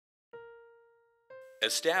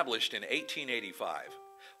Established in 1885,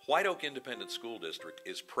 White Oak Independent School District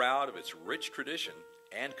is proud of its rich tradition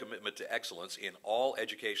and commitment to excellence in all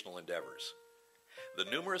educational endeavors. The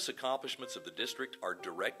numerous accomplishments of the district are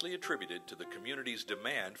directly attributed to the community's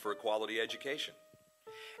demand for a quality education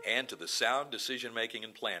and to the sound decision-making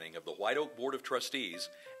and planning of the White Oak Board of Trustees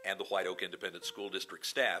and the White Oak Independent School District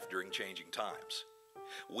staff during changing times.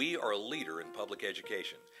 We are a leader in public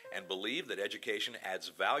education and believe that education adds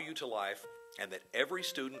value to life and that every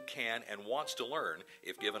student can and wants to learn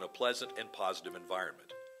if given a pleasant and positive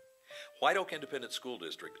environment. White Oak Independent School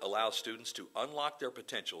District allows students to unlock their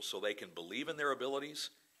potential so they can believe in their abilities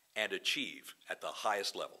and achieve at the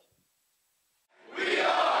highest level. We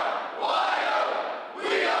are White Oak!